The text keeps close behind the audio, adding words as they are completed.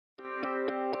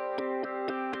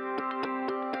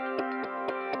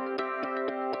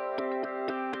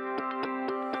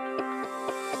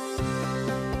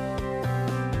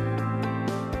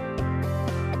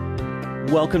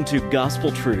Welcome to Gospel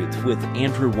Truth with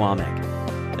Andrew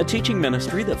Wommack, a teaching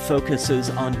ministry that focuses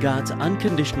on God's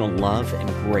unconditional love and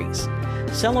grace,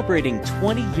 celebrating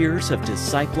 20 years of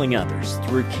discipling others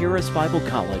through Charis Bible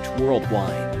College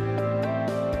worldwide.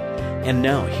 And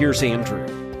now, here's Andrew.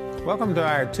 Welcome to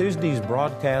our Tuesday's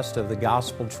broadcast of the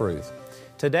Gospel Truth.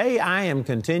 Today I am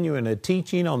continuing a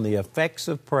teaching on the effects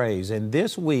of praise, and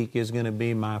this week is going to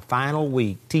be my final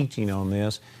week teaching on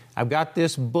this. I've got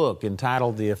this book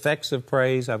entitled The Effects of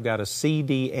Praise. I've got a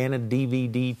CD and a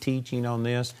DVD teaching on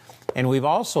this. And we've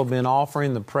also been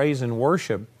offering the praise and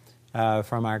worship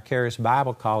from our Charis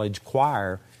Bible College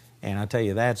choir. And I tell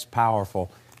you, that's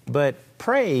powerful. But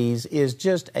praise is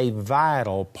just a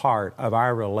vital part of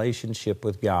our relationship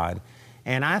with God.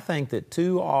 And I think that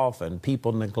too often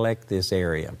people neglect this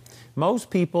area. Most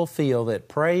people feel that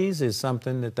praise is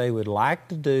something that they would like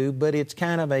to do, but it's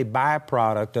kind of a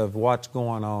byproduct of what's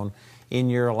going on in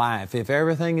your life. If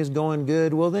everything is going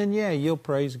good, well then, yeah, you'll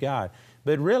praise God.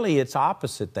 But really, it's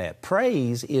opposite that.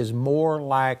 Praise is more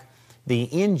like the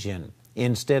engine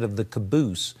instead of the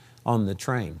caboose on the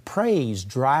train. Praise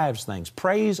drives things.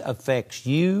 Praise affects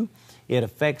you. It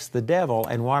affects the devil.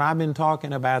 And what I've been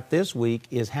talking about this week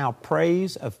is how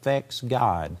praise affects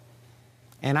God.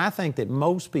 And I think that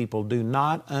most people do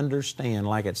not understand,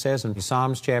 like it says in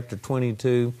Psalms chapter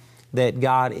 22, that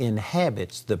God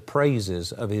inhabits the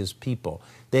praises of His people,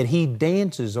 that He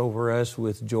dances over us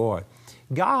with joy.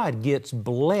 God gets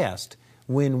blessed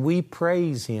when we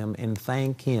praise Him and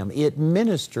thank Him. It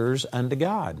ministers unto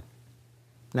God.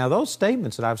 Now, those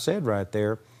statements that I've said right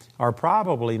there are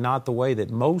probably not the way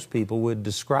that most people would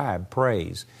describe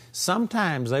praise.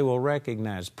 Sometimes they will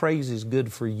recognize praise is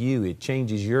good for you. It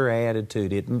changes your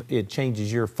attitude. It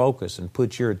changes your focus and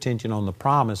puts your attention on the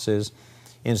promises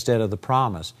instead of the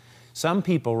promise. Some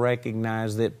people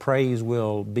recognize that praise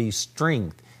will be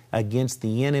strength against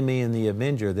the enemy and the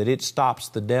avenger, that it stops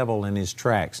the devil in his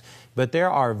tracks. But there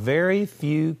are very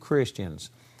few Christians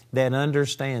that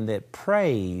understand that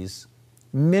praise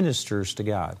ministers to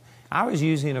God. I was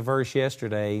using a verse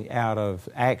yesterday out of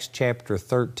Acts chapter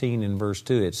 13 and verse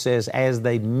 2. It says, as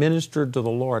they ministered to the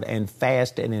Lord and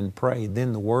fasted and prayed,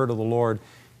 then the word of the Lord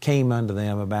came unto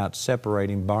them about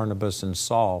separating Barnabas and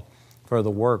Saul for the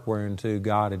work whereunto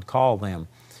God had called them.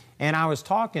 And I was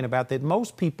talking about that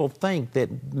most people think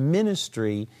that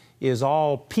ministry is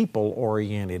all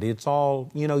people-oriented. It's all,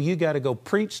 you got to go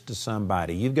preach to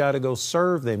somebody. You've got to go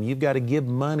serve them. You've got to give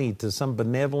money to some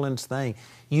benevolence thing.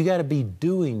 You got to be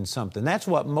doing something. That's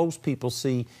what most people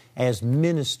see as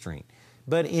ministering.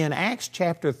 But in Acts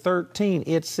chapter 13,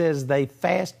 it says they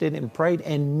fasted and prayed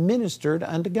and ministered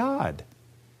unto God.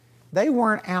 They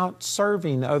weren't out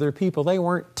serving other people. They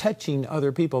weren't touching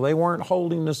other people. They weren't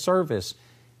holding the service.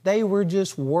 They were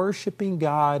just worshiping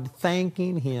God,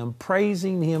 thanking Him,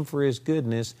 praising Him for His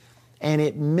goodness, and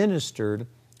it ministered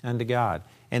unto God.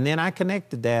 And then I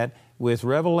connected that with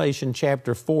Revelation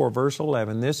chapter 4, verse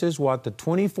 11. This is what the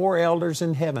 24 elders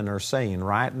in heaven are saying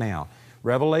right now.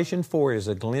 Revelation 4 is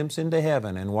a glimpse into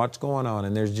heaven and what's going on,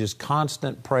 and there's just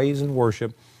constant praise and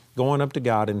worship going up to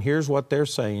God. And here's what they're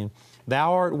saying.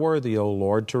 Thou art worthy, O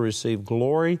Lord, to receive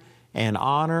glory and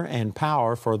honor and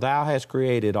power, for Thou hast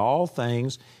created all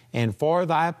things, and for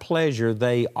Thy pleasure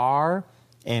they are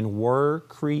and were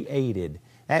created.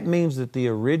 That means that the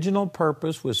original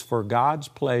purpose was for God's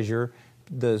pleasure,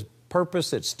 the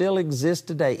purpose that still exists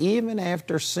today, even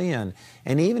after sin,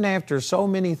 and even after so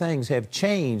many things have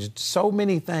changed, so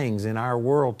many things in our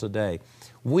world today.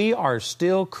 We are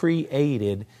still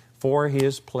created for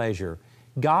His pleasure.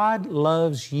 God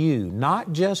loves you,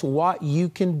 not just what you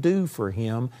can do for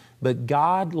Him, but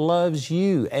God loves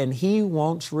you, and He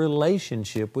wants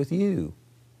relationship with you.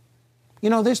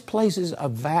 This places a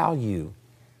value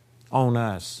on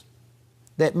us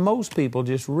that most people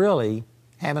just really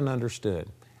haven't understood.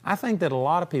 I think that a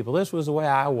lot of people, this was the way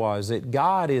I was, that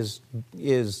God is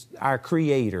our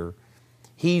Creator.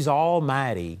 He's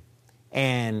almighty.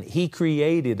 And He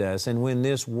created us, and when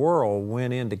this world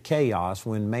went into chaos,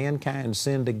 when mankind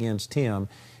sinned against Him,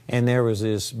 and there was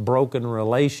this broken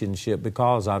relationship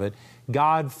because of it,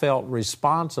 God felt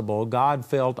responsible, God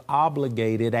felt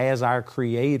obligated as our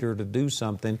Creator to do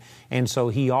something, and so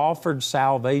He offered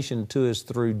salvation to us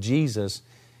through Jesus.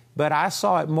 But I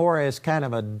saw it more as kind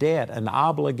of a debt, an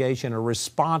obligation, a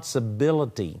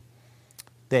responsibility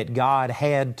that God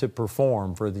had to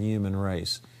perform for the human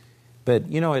race. But,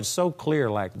 it's so clear,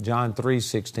 like John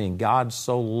 3:16, God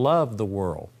so loved the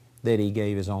world that He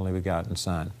gave His only begotten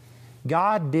Son.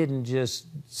 God didn't just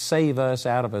save us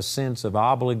out of a sense of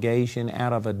obligation,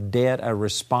 out of a debt, a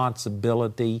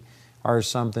responsibility or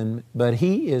something, but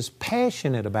He is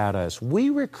passionate about us. We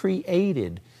were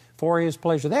created for His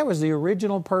pleasure. That was the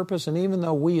original purpose, and even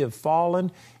though we have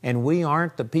fallen and we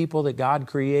aren't the people that God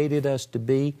created us to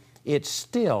be, it's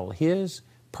still His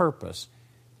purpose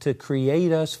to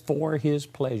create us for His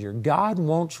pleasure. God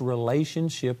wants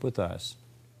relationship with us.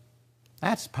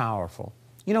 That's powerful.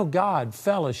 You know, God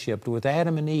fellowshiped with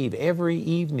Adam and Eve every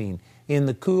evening in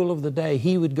the cool of the day.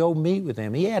 He would go meet with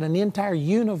them. He had an entire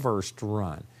universe to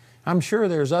run. I'm sure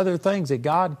there's other things that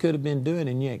God could have been doing,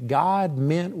 and yet God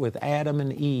met with Adam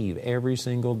and Eve every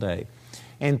single day.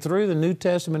 And through the New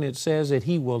Testament, it says that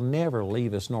He will never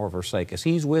leave us nor forsake us.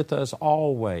 He's with us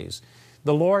always.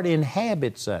 The Lord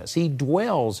inhabits us. He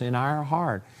dwells in our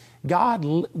heart. God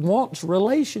wants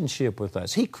relationship with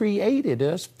us. He created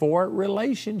us for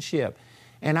relationship.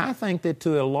 And I think that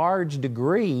to a large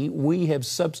degree, we have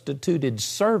substituted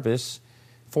service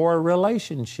for a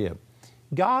relationship.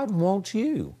 God wants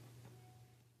you.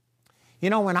 You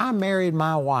know, when I married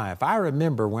my wife, I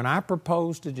remember when I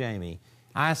proposed to Jamie,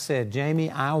 I said,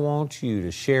 Jamie, I want you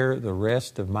to share the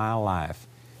rest of my life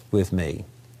with me.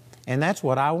 And that's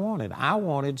what I wanted. I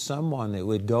wanted someone that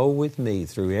would go with me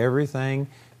through everything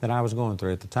that I was going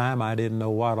through. At the time, I didn't know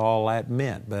what all that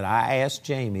meant, but I asked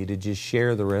Jamie to just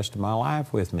share the rest of my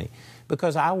life with me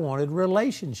because I wanted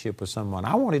relationship with someone.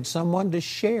 I wanted someone to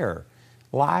share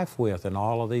life with and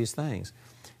all of these things.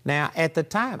 Now, at the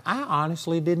time, I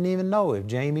honestly didn't even know if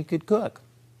Jamie could cook.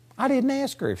 I didn't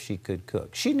ask her if she could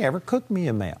cook. She never cooked me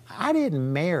a meal. I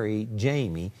didn't marry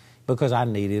Jamie because I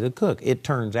needed a cook. It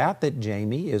turns out that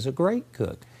Jamie is a great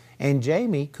cook. And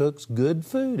Jamie cooks good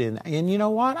food, and you know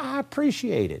what? I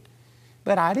appreciate it.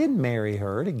 But I didn't marry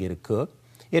her to get a cook.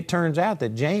 It turns out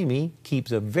that Jamie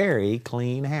keeps a very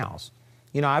clean house.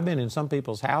 You know, I've been in some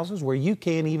people's houses where you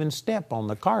can't even step on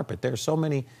the carpet. There's so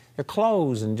many, their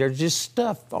clothes, and there's just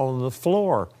stuff on the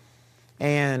floor.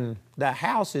 And the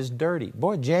house is dirty.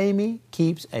 Boy, Jamie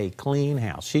keeps a clean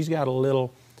house. She's got a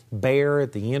little bear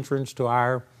at the entrance to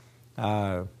our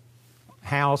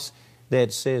house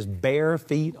that says bare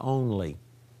feet only.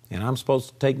 And I'm supposed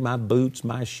to take my boots,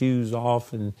 my shoes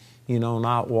off and, you know,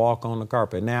 not walk on the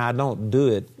carpet. Now, I don't do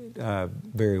it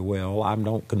very well. I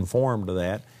don't conform to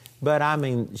that. But, I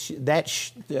mean,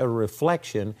 that's a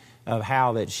reflection of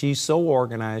how that she's so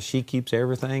organized. She keeps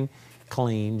everything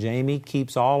clean. Jamie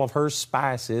keeps all of her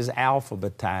spices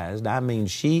alphabetized. I mean,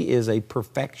 she is a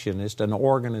perfectionist, an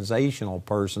organizational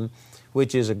person,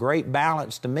 which is a great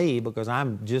balance to me because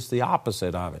I'm just the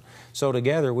opposite of it. So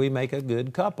together we make a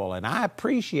good couple. And I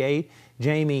appreciate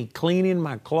Jamie cleaning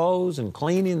my clothes and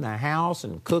cleaning the house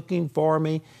and cooking for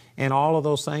me and all of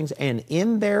those things. And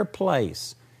in their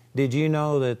place, did you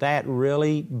know that that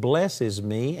really blesses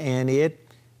me and it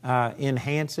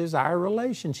enhances our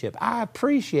relationship? I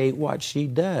appreciate what she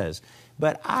does,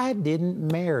 but I didn't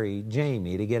marry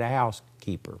Jamie to get a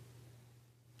housekeeper.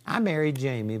 I married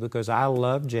Jamie because I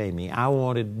loved Jamie. I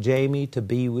wanted Jamie to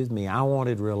be with me. I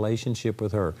wanted relationship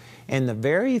with her. And the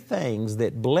very things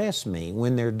that bless me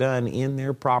when they're done in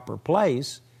their proper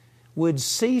place would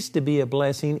cease to be a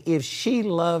blessing if she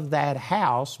loved that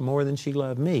house more than she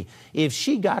loved me. If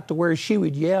she got to where she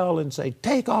would yell and say,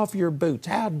 take off your boots,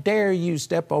 how dare you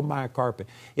step on my carpet.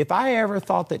 If I ever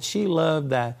thought that she loved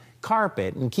the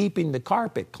carpet and keeping the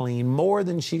carpet clean more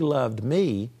than she loved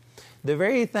me, the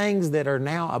very things that are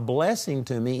now a blessing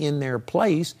to me in their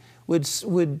place would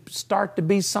start to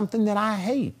be something that I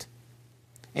hate.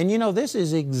 And you know, this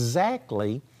is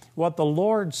exactly what the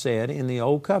Lord said in the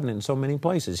Old Covenant in so many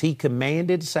places. He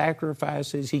commanded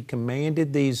sacrifices. He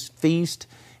commanded these feasts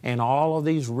and all of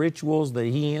these rituals that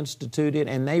He instituted,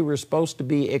 and they were supposed to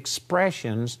be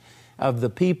expressions of the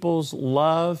people's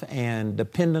love and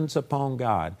dependence upon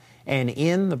God. And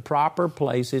in the proper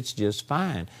place, it's just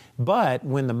fine. But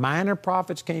when the minor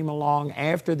prophets came along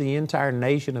after the entire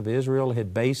nation of Israel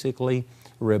had basically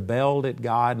rebelled at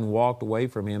God and walked away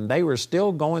from Him, they were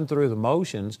still going through the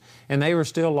motions, and they were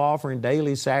still offering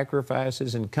daily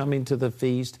sacrifices and coming to the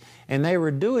feast, and they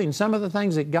were doing some of the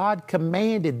things that God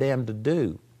commanded them to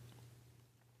do.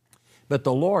 But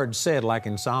the Lord said, like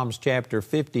in Psalms chapter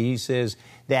 50, He says,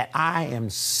 that I am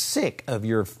sick of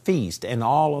your feast and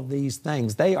all of these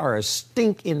things. They are a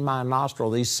stink in my nostril,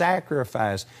 these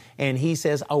sacrifices. And He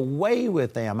says, away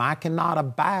with them. I cannot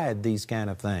abide these kind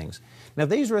of things. Now,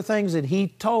 these were things that He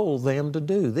told them to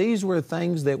do. These were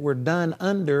things that were done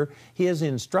under His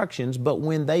instructions, but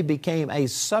when they became a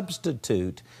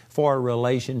substitute for a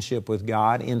relationship with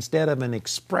God, instead of an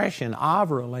expression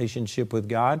of a relationship with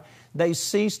God, they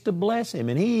ceased to bless Him.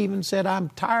 And He even said, I'm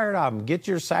tired of them. Get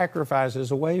your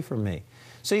sacrifices away from me.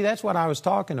 See, that's what I was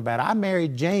talking about. I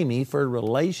married Jamie for a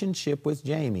relationship with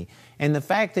Jamie. And the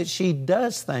fact that she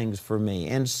does things for me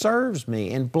and serves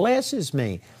me and blesses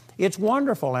me It's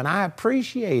wonderful, and I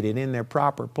appreciate it in their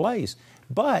proper place.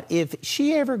 But if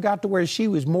she ever got to where she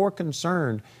was more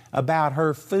concerned about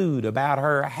her food, about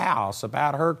her house,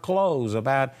 about her clothes,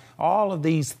 about all of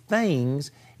these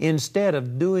things, instead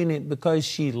of doing it because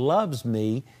she loves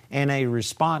me and a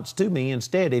response to me,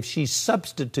 instead, if she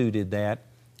substituted that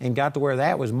and got to where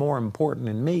that was more important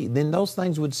than me, then those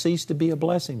things would cease to be a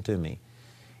blessing to me.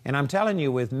 And I'm telling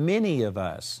you, with many of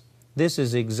us, this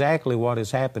is exactly what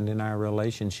has happened in our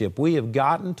relationship. We have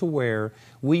gotten to where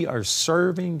we are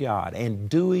serving God and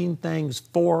doing things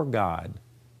for God,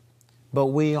 but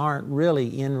we aren't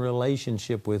really in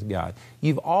relationship with God.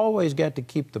 You've always got to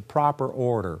keep the proper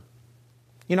order.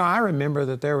 You know, I remember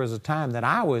that there was a time that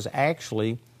I was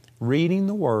actually reading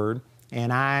the Word,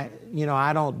 and I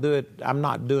don't do it, I'm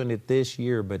not doing it this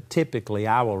year, but typically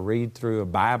I will read through a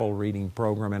Bible reading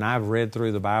program, and I've read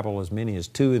through the Bible as many as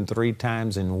 2 and 3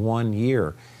 times in 1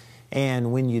 year.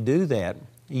 And when you do that,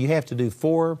 you have to do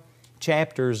 4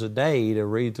 chapters a day to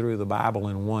read through the Bible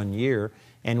in 1 year.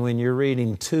 And when you're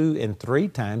reading 2 and 3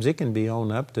 times, it can be on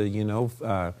up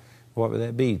to, what would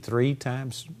that be, 3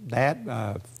 times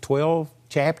that, 12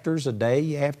 chapters a day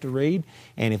you have to read.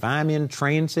 And if I'm in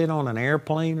transit on an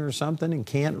airplane or something and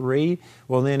can't read,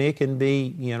 well, then it can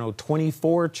be,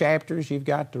 24 chapters you've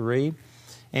got to read.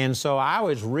 And so I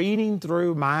was reading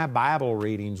through my Bible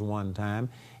readings one time,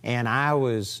 and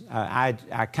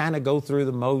I kind of go through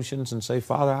the motions and say,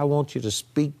 Father, I want you to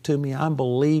speak to me. I'm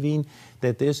believing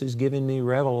that this is giving me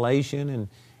revelation, and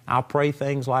I'll pray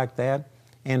things like that.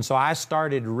 And so I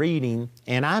started reading,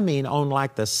 and I mean on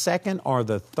like the 2nd or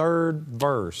the 3rd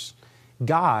verse,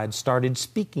 God started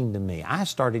speaking to me. I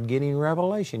started getting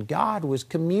revelation. God was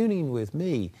communing with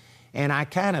me. And I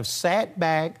kind of sat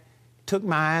back, took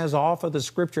my eyes off of the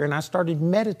Scripture, and I started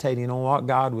meditating on what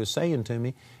God was saying to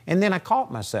me. And then I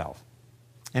caught myself.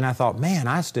 And I thought, man,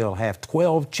 I still have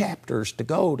 12 chapters to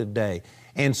go today.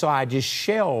 And so I just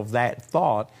shelved that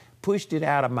thought, pushed it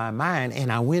out of my mind,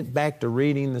 and I went back to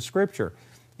reading the Scripture.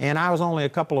 And I was only a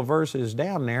couple of verses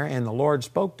down there, and the Lord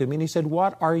spoke to me, and He said,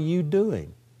 what are you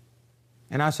doing?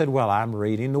 And I said, well, I'm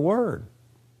reading the Word.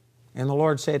 And the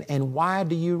Lord said, and why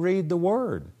do you read the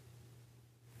Word?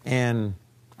 And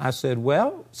I said,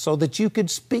 well, so that you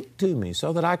could speak to me,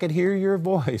 so that I could hear your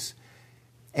voice.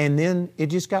 And then it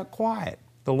just got quiet.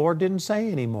 The Lord didn't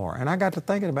say anymore. And I got to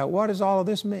thinking about what does all of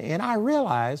this mean? And I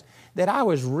realized that I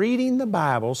was reading the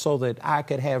Bible so that I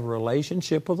could have a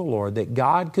relationship with the Lord, that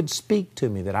God could speak to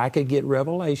me, that I could get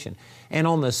revelation. And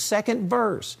on the 2nd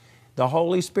verse, the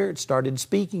Holy Spirit started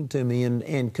speaking to me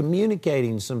and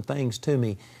communicating some things to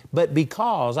me. But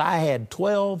because I had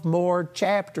 12 more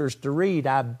chapters to read,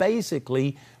 I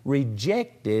basically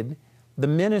rejected the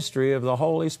ministry of the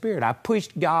Holy Spirit. I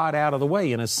pushed God out of the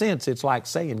way. In a sense, it's like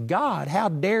saying, God, how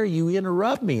dare you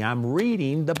interrupt me? I'm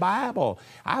reading the Bible.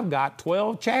 I've got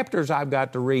 12 chapters I've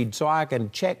got to read so I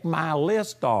can check my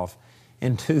list off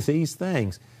and do these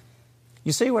things.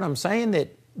 You see what I'm saying?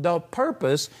 That the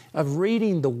purpose of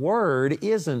reading the Word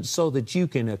isn't so that you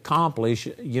can accomplish,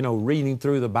 reading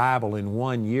through the Bible in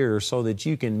 1 year so that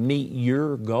you can meet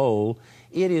your goal.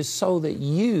 It is so that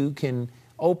you can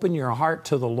open your heart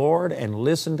to the Lord and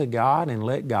listen to God and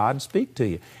let God speak to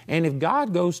you. And if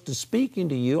God goes to speaking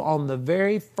to you on the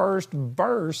very first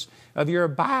verse of your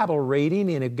Bible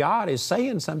reading, and if God is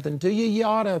saying something to you, you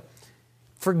ought to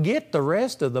forget the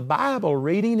rest of the Bible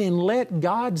reading and let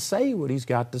God say what He's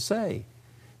got to say.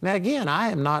 Now again, I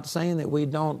am not saying that we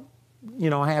don't,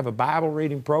 have a Bible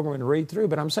reading program to read through,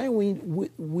 but I'm saying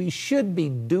we should be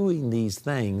doing these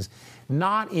things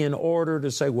not in order to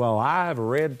say, well, I've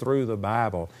read through the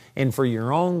Bible, and for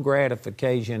your own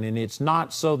gratification, and it's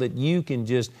not so that you can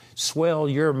just swell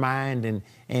your mind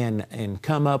and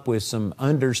come up with some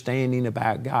understanding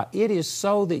about God. It is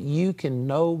so that you can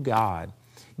know God.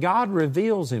 God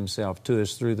reveals Himself to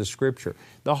us through the Scripture.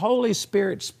 The Holy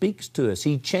Spirit speaks to us.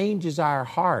 He changes our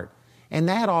heart. And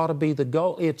that ought to be the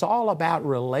goal. It's all about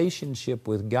relationship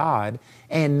with God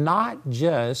and not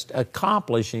just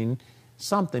accomplishing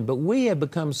something. But we have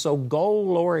become so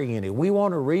goal-oriented. We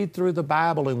want to read through the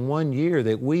Bible in 1 year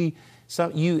that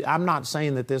I'm not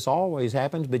saying that this always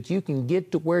happens, but you can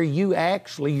get to where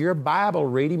your Bible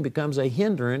reading becomes a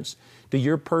hindrance to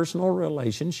your personal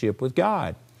relationship with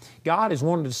God. God is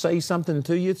wanting to say something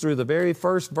to you through the very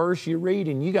first verse you read,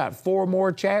 and you got 4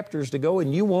 more chapters to go,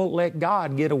 and you won't let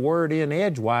God get a word in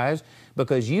edgewise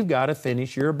because you've got to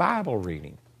finish your Bible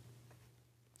reading.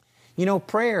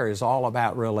 Prayer is all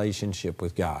about relationship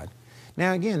with God.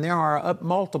 Now again, there are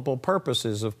multiple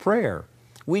purposes of prayer.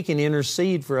 We can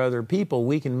intercede for other people,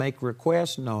 we can make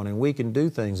requests known, and we can do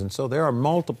things. And so there are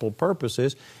multiple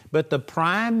purposes, but the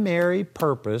primary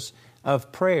purpose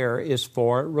of prayer is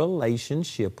for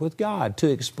relationship with God, to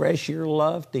express your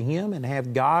love to Him and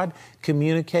have God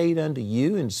communicate unto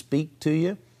you and speak to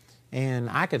you. And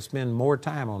I could spend more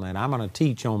time on that. I'm going to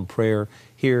teach on prayer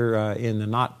here in the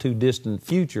not too distant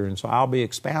future, and so I'll be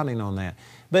expounding on that.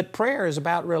 But prayer is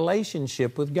about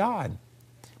relationship with God.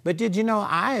 But did you know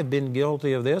I have been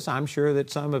guilty of this? I'm sure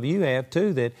that some of you have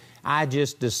too, that I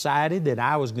just decided that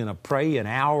I was going to pray an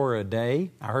hour a day.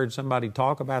 I heard somebody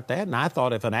talk about that, and I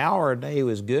thought if an hour a day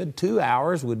was good, 2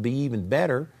 hours would be even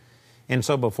better. And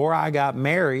so before I got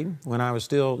married, when I was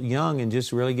still young and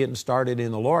just really getting started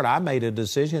in the Lord, I made a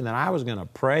decision that I was going to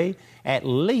pray at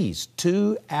least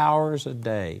 2 hours a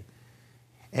day.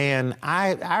 And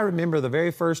I remember the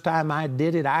very first time I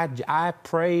did it, I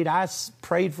prayed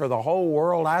for the whole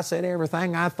world. I said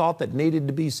everything I thought that needed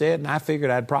to be said, and I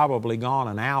figured I'd probably gone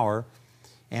an hour.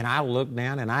 And I looked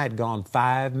down and I had gone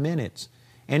 5 minutes.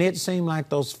 And it seemed like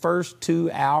those first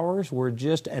 2 hours were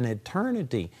just an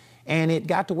eternity. And it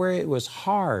got to where it was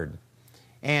hard.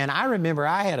 And I remember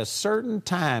I had a certain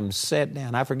time set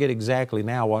down. I forget exactly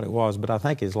now what it was, but I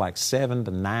think it's like 7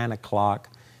 to 9 o'clock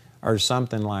or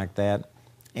something like that.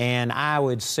 And I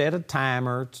would set a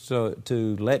timer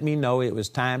to let me know it was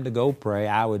time to go pray.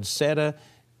 I would set a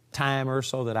timer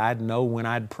so that I'd know when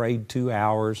I'd prayed 2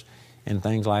 hours and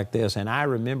things like this. And I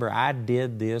remember I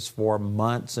did this for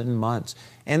months and months.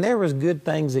 And there was good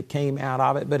things that came out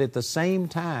of it, but at the same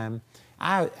time,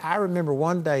 I remember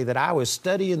one day that I was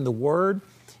studying the Word,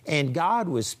 and God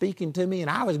was speaking to me,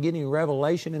 and I was getting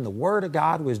revelation, and the Word of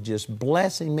God was just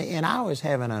blessing me, and I was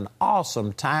having an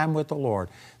awesome time with the Lord.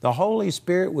 The Holy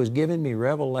Spirit was giving me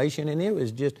revelation, and it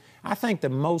was just, I think the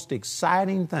most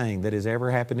exciting thing that has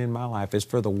ever happened in my life is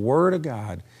for the Word of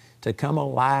God to come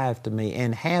alive to me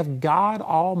and have God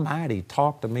Almighty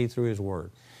talk to me through His Word.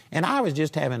 And I was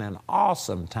just having an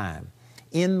awesome time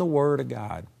in the Word of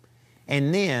God.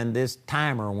 And then this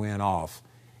timer went off.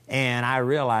 And I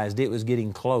realized it was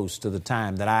getting close to the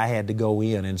time that I had to go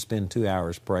in and spend 2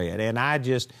 hours praying. And I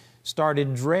just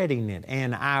started dreading it.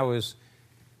 And I was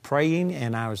praying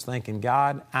and I was thinking,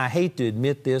 God, I hate to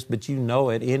admit this, but you know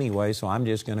it anyway, so I'm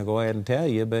just going to go ahead and tell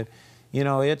you. But, you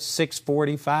know, it's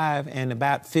 6:45 and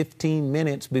about 15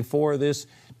 minutes before this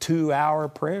 2 hour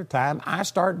prayer time, I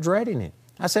start dreading it.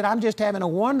 I said, I'm just having a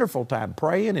wonderful time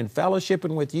praying and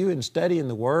fellowshipping with you and studying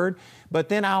the Word, but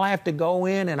then I'll have to go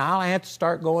in and I'll have to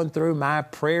start going through my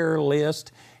prayer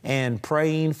list and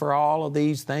praying for all of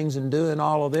these things and doing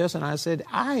all of this. And I said,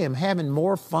 I am having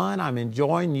more fun. I'm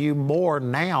enjoying you more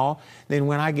now than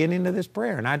when I get into this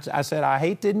prayer. And I said, I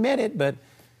hate to admit it, but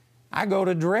I go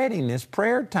to dreading this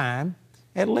prayer time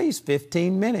at least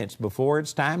 15 minutes before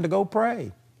it's time to go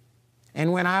pray.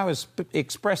 And when I was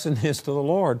expressing this to the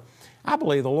Lord, I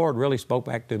believe the Lord really spoke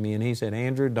back to me and He said,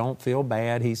 Andrew, don't feel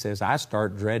bad. He says, I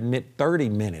start dreading it 30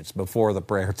 minutes before the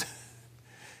prayer time.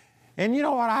 And you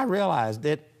know what? I realized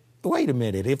that, wait a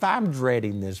minute, if I'm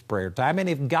dreading this prayer time and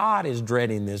if God is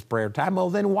dreading this prayer time,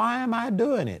 well, then why am I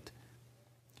doing it?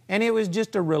 And it was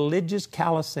just a religious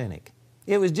calisthenic.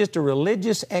 It was just a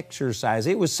religious exercise.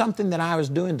 It was something that I was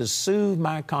doing to soothe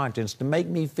my conscience, to make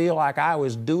me feel like I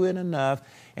was doing enough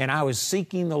and I was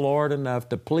seeking the Lord enough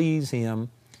to please Him.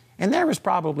 And there was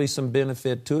probably some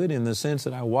benefit to it in the sense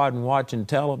that I wasn't watching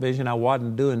television, I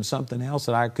wasn't doing something else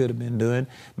that I could have been doing.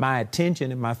 My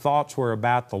attention and my thoughts were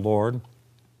about the Lord.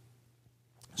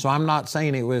 So I'm not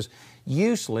saying it was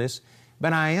useless,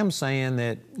 but I am saying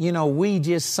that, you know, we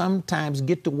just sometimes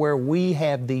get to where we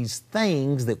have these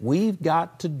things that we've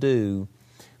got to do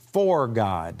for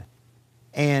God.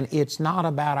 And it's not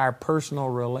about our personal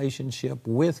relationship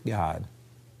with God.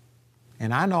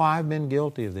 And I know I've been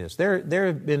guilty of this. There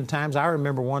have been times, I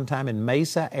remember one time in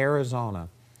Mesa, Arizona,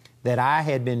 that I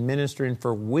had been ministering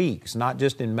for weeks, not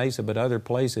just in Mesa, but other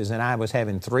places, and I was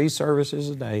having 3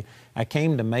 services a day. I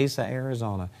came to Mesa,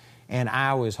 Arizona, and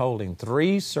I was holding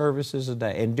 3 services a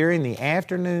day. And during the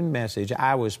afternoon message,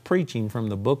 I was preaching from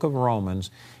the book of Romans,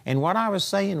 and what I was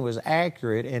saying was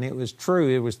accurate, and it was true.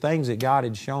 It was things that God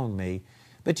had shown me.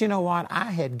 But you know what? I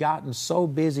had gotten so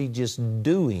busy just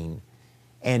doing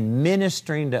and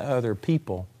ministering to other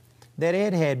people that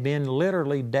it had been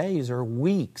literally days or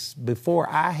weeks before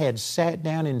I had sat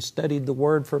down and studied the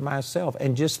Word for myself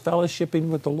and just fellowshipping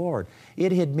with the Lord.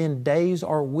 It had been days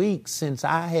or weeks since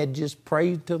I had just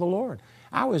prayed to the Lord.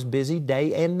 I was busy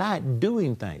day and night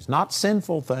doing things, not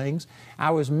sinful things. I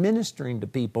was ministering to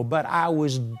people, but I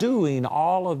was doing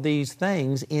all of these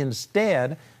things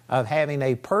instead of having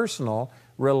a personal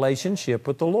relationship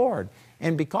with the Lord.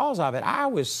 And because of it, I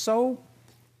was so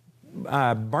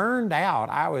burned out.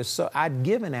 I'd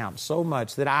given out so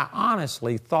much that I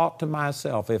honestly thought to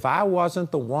myself, if I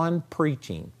wasn't the one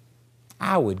preaching,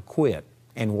 I would quit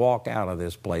and walk out of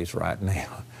this place right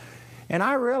now. And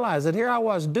I realized that here I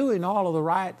was doing all of the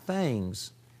right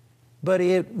things, but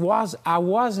I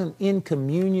wasn't in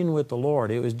communion with the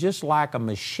Lord. It was just like a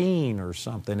machine or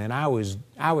something, and I was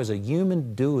a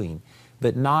human doing,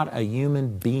 but not a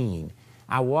human being.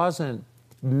 I wasn't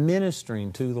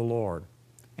ministering to the Lord.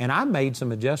 And I made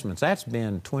some adjustments. That's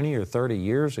been 20 or 30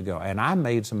 years ago, and I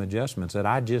made some adjustments that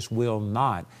I just will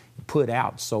not put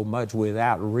out so much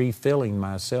without refilling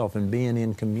myself and being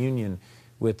in communion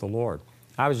with the Lord.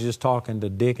 I was just talking to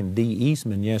Dick and Dee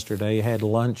Eastman yesterday, had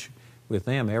lunch with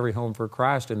them, Every Home for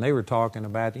Christ, and they were talking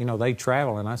about, they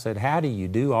travel, and I said, how do you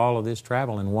do all of this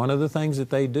travel? And one of the things that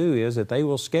they do is that they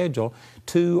will schedule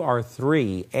 2 or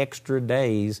 3 extra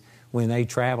days when they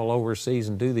travel overseas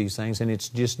and do these things, and it's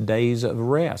just days of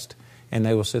rest. And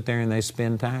they will sit there and they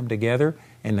spend time together,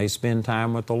 and they spend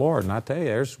time with the Lord. And I tell you,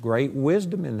 there's great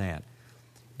wisdom in that.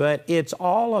 But it's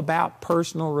all about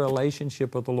personal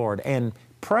relationship with the Lord. And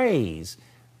praise,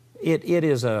 it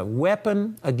is a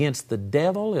weapon against the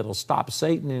devil. It'll stop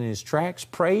Satan in his tracks.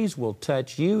 Praise will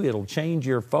touch you. It'll change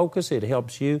your focus. It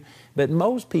helps you. But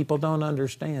most people don't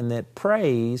understand that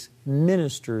praise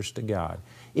ministers to God.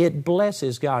 It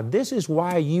blesses God. This is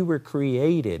why you were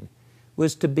created,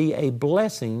 was to be a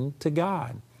blessing to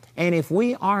God. And if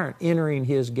we aren't entering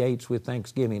His gates with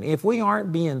thanksgiving, if we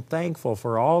aren't being thankful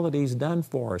for all that He's done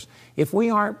for us, if we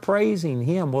aren't praising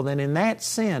Him, well then in that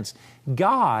sense,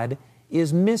 God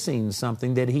is missing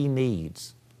something that He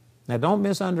needs. Now don't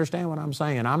misunderstand what I'm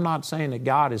saying. I'm not saying that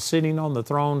God is sitting on the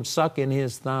throne, sucking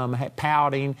His thumb,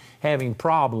 pouting, having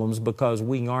problems because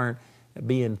we aren't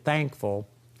being thankful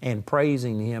and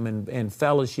praising Him and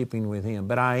fellowshipping with Him.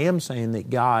 But I am saying that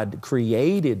God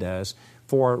created us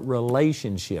for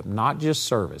relationship, not just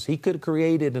service. He could have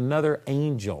created another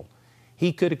angel.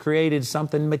 He could have created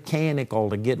something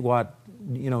mechanical to get what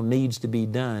needs to be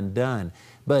done.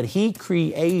 But He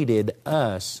created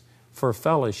us for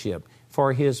fellowship,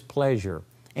 for His pleasure.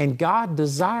 And God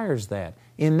desires that.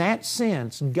 In that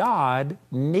sense, God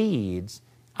needs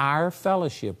our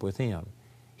fellowship with Him.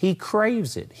 He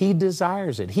craves it. He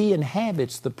desires it. He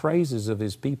inhabits the praises of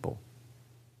His people.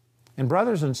 And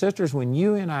brothers and sisters, when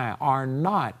you and I are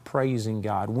not praising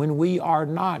God, when we are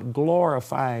not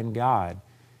glorifying God,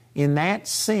 in that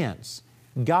sense,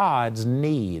 God's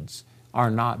needs are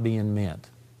not being met.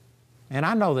 And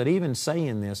I know that even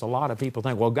saying this, a lot of people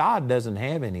think, well, God doesn't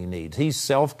have any needs. He's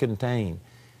self-contained.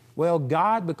 Well,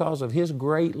 God, because of His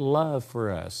great love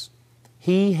for us,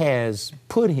 He has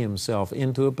put Himself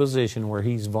into a position where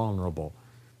He's vulnerable.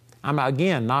 I'm,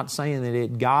 again, not saying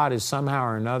that God is somehow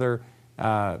or another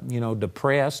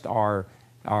depressed or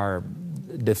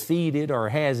defeated or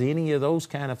has any of those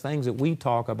kind of things that we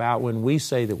talk about when we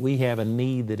say that we have a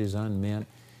need that is unmet.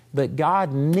 But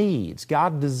God needs,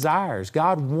 God desires,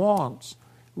 God wants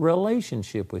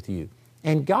relationship with you.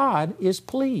 And God is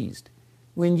pleased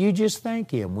when you just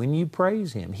thank Him, when you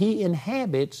praise Him. He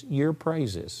inhabits your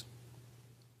praises.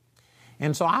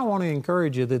 And so I want to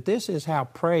encourage you that this is how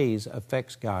praise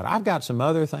affects God. I've got some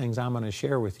other things I'm going to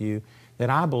share with you that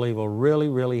I believe will really,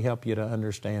 really help you to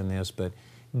understand this. But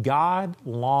God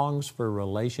longs for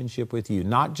relationship with you,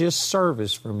 not just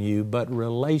service from you, but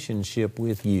relationship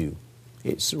with you.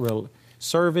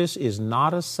 Service is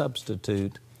not a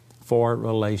substitute for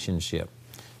relationship.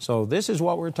 So this is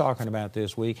what we're talking about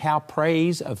this week, how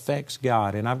praise affects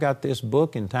God. And I've got this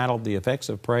book entitled The Effects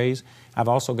of Praise. I've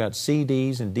also got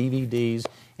CDs and DVDs.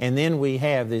 And then we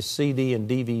have this CD and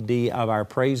DVD of our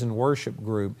praise and worship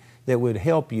group that would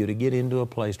help you to get into a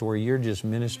place where you're just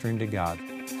ministering to God.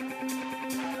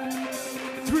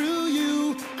 Through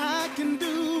you, I can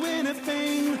do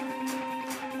anything.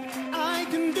 I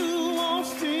can do all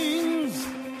things,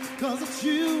 'cause it's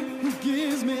you who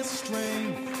gives me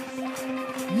strength.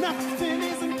 Nothing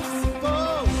is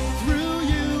impossible. Through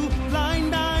you,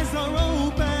 blind eyes are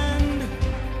opened.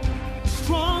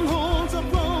 Strongholds are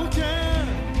broken.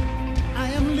 I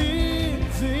am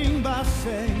living by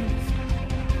faith.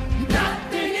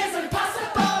 Nothing is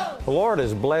impossible. The Lord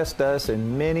has blessed us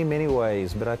in many, many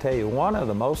ways, but I tell you, one of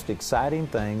the most exciting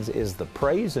things is the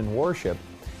praise and worship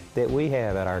that we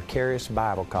have at our Charis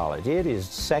Bible College. It is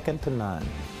second to none.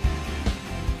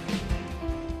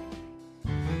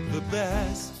 The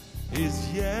best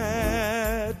is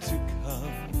yet to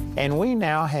come. And we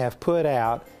now have put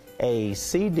out a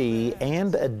CD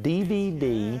and a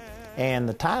DVD, and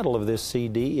the title of this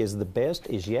CD is The Best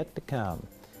Is Yet to Come.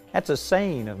 That's a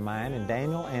saying of mine, and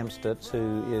Daniel Amstutz,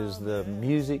 who is the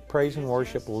music, praise and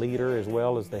worship leader as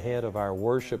well as the head of our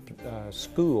worship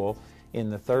school in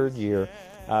the third year,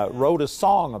 wrote a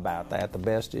song about that, The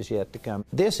Best Is Yet to Come.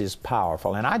 This is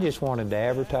powerful, and I just wanted to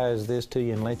advertise this to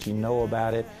you and let you know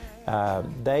about it.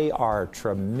 They are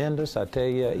tremendous. I tell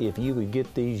you, if you would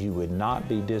get these, you would not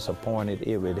be disappointed.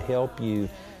 It would help you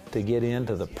to get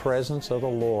into the presence of the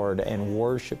Lord and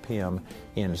worship Him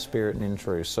in spirit and in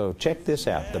truth. So check this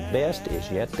out. The best is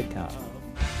yet to come.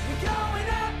 We're going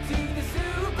up to the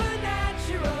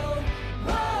supernatural.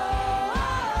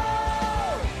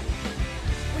 Whoa.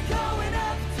 We're going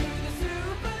up to the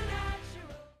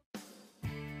supernatural.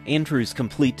 Andrew's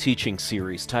complete teaching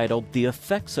series titled The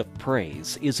Effects of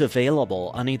Praise is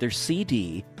available on either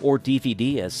CD or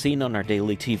DVD as seen on our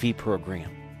daily TV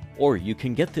program. Or you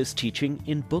can get this teaching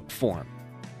in book form.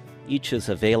 Each is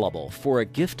available for a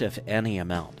gift of any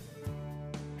amount.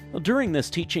 During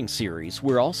this teaching series,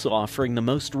 we're also offering the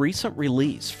most recent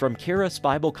release from Charis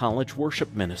Bible College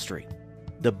Worship Ministry.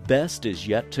 The Best Is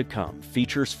Yet to Come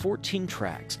features 14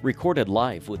 tracks recorded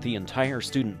live with the entire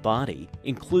student body,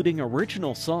 including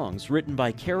original songs written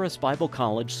by Charis Bible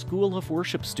College School of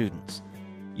Worship students.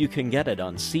 You can get it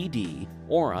on CD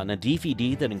or on a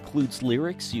DVD that includes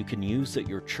lyrics you can use at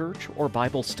your church or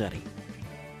Bible study.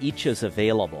 Each is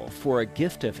available for a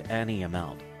gift of any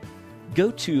amount.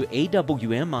 Go to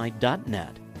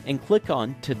awmi.net and click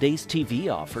on Today's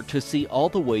TV Offer to see all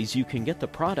the ways you can get the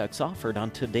products offered on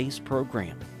today's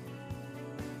program.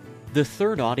 The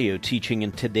third audio teaching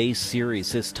in today's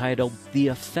series is titled The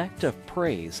Effect of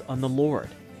Praise on the Lord.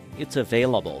 It's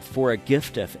available for a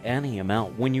gift of any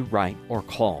amount when you write or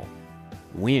call.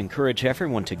 We encourage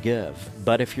everyone to give,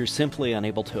 but if you're simply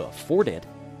unable to afford it,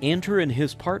 Andrew and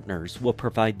his partners will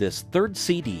provide this third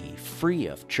CD free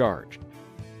of charge.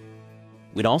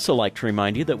 We'd also like to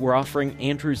remind you that we're offering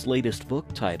Andrew's latest book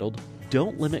titled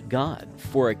Don't Limit God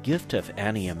for a gift of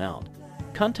any amount.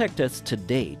 Contact us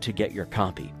today to get your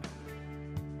copy.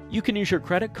 You can use your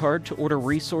credit card to order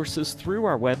resources through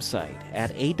our website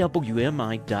at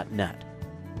awmi.net.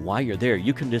 While you're there,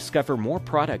 you can discover more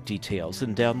product details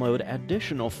and download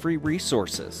additional free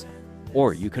resources.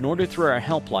 Or you can order through our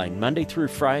helpline Monday through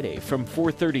Friday from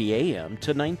 4:30 a.m.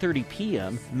 to 9:30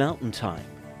 p.m. Mountain Time.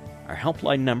 Our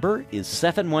helpline number is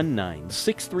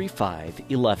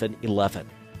 719-635-1111.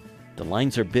 The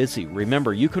lines are busy.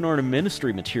 Remember, you can order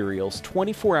ministry materials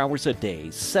 24 hours a day,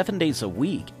 7 days a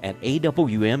week at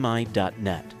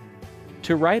awmi.net.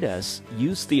 To write us,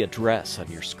 use the address on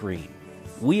your screen.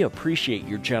 We appreciate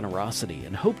your generosity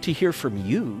and hope to hear from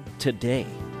you today.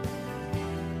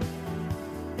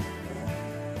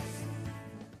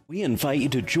 We invite you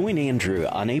to join Andrew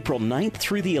on April 9th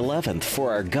through the 11th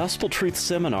for our Gospel Truth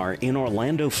Seminar in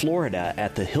Orlando, Florida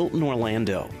at the Hilton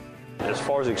Orlando. As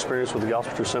far as experience with the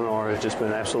Gospel Truth Seminar, it's just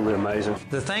been absolutely amazing.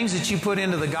 The things that you put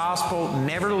into the gospel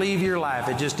never leave your life.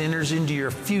 It just enters into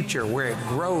your future where it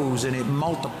grows and it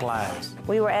multiplies.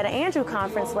 We were at an Andrew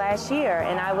conference last year,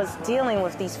 and I was dealing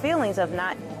with these feelings of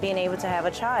not being able to have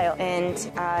a child. And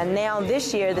now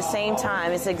this year, the same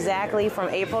time, it's exactly from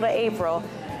April to April,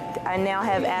 I now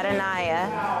have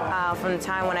Adoniah from the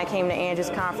time when I came to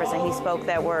Andrew's conference, and he spoke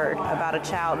that word about a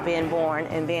child being born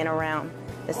and being around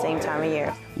the same time of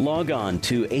year. Log on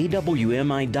to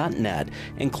awmi.net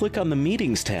and click on the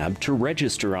Meetings tab to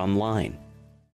register online.